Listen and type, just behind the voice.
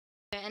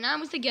And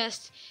I'm with the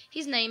guest.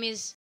 His name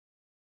is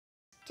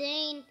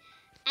Dean,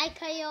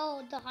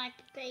 aka the Hype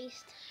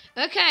Beast.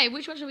 Okay,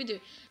 which one should we do?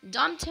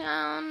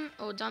 Dumbtown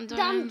or Dum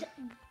Dome?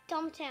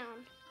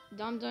 Dumbtown.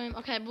 Dum Dome.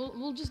 Okay,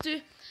 we'll just do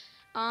Do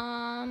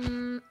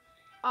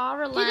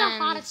Ireland. the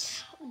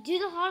hardest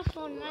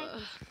one,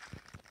 mate.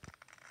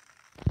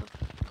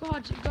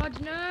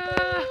 God, no!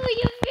 Oh,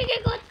 your finger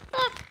got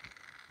stuck.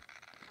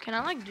 Can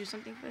I do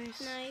something for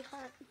this? No, you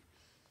can't.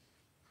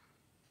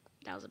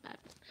 That was a bad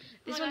one.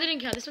 This one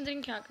didn't count. This one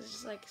didn't count because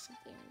it's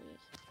something weird.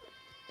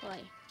 Play.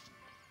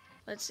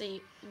 Let's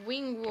see.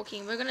 Wing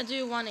walking. We're gonna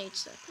do one each.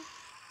 So.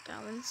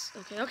 Balance.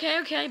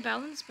 Okay.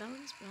 Balance.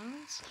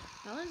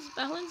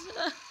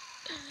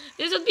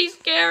 This would be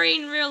scary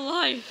in real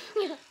life.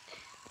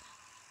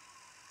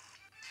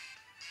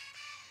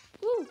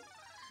 Woo.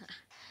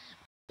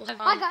 We'll have,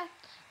 Bye, guys.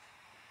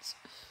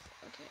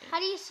 Okay. How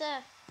do you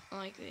surf?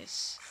 Like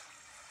this.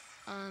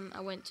 I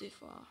went too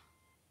far.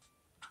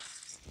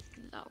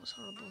 That was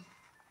horrible.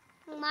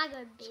 Oh my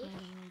god, big.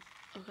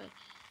 Okay.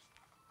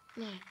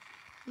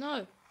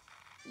 No.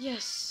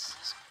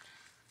 Yes.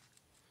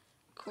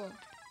 Cool.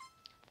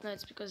 No,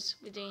 it's because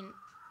we didn't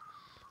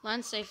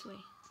land safely.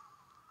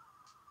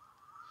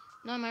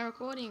 No, am I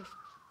recording?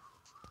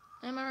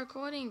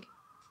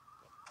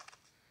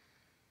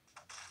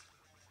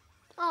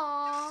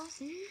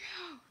 Aww.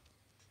 No.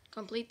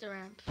 Complete the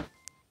ramp.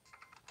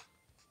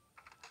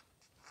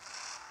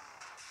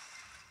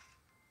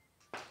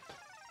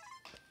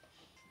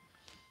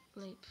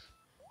 Leap.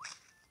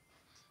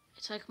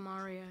 It's like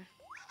Mario.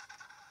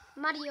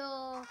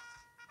 Mario.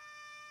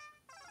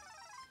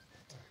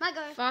 My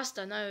go.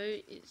 Faster, no,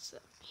 it's...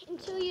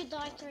 Until you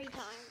die 3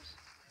 times.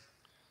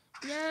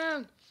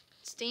 No!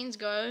 It's Dean's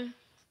go.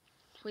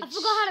 I forgot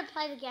how to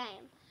play the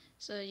game.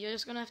 So you're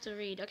just gonna have to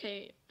read.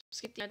 Okay,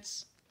 skip the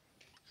ads.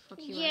 Fuck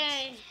you,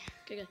 Yay. ads.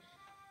 Okay, go.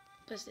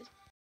 Press it.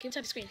 Keep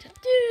tap the screen. Tap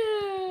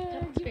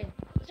Dude. the screen.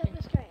 Tap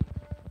the screen.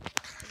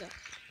 Okay.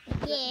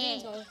 Yeah.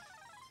 Dean's go.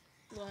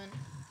 One.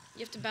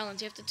 You have to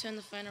balance. You have to turn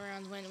the phone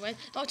around when.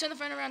 Oh, turn the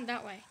phone around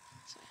that way.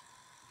 So,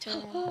 turn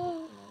it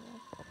around.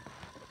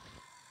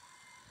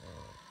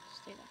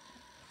 Stay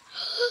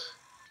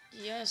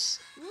there. Yes.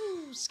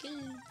 Woo, ski.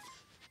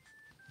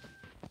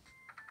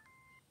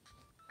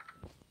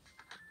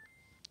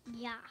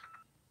 Yeah.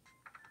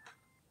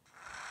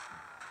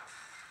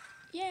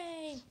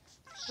 Yay.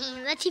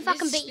 Let's see if I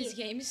can beat you. This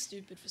game is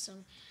stupid for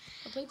some.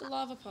 Complete the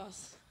lava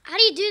path. How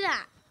do you do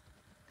that?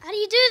 How do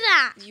you do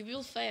that? You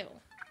will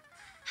fail.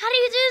 How do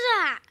you do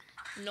that?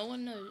 No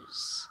one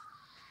knows.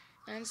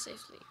 And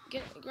safely.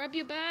 Grab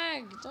your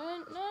bag.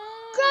 Don't. No.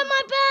 Grab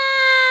my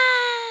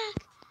bag.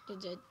 You're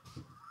dead.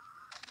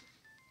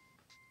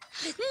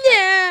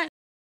 No.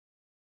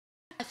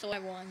 I thought I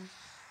won.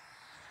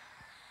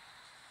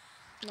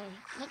 No,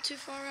 not too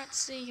far out to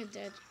sea. You're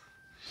dead.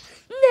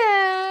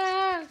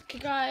 No. Okay,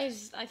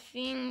 guys. I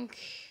think.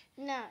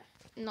 No.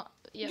 Not.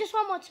 Yeah. Just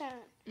one more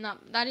turn. No,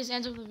 that is the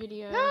end of the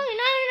video. No.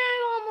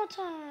 One more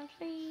time,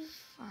 please.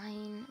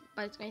 Fine,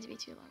 but it's going to be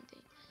too long,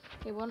 dude.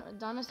 Okay, one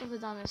dumbest of the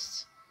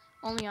dumbest.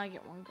 Only I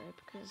get one go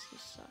because you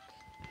suck.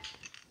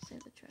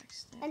 Save the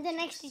tracks. And the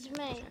next is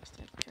me.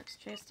 Stay up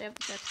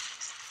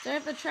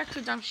the tracks,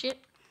 you dumb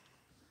shit.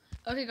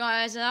 Okay,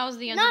 guys, that was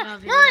the end No, of our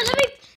video. let me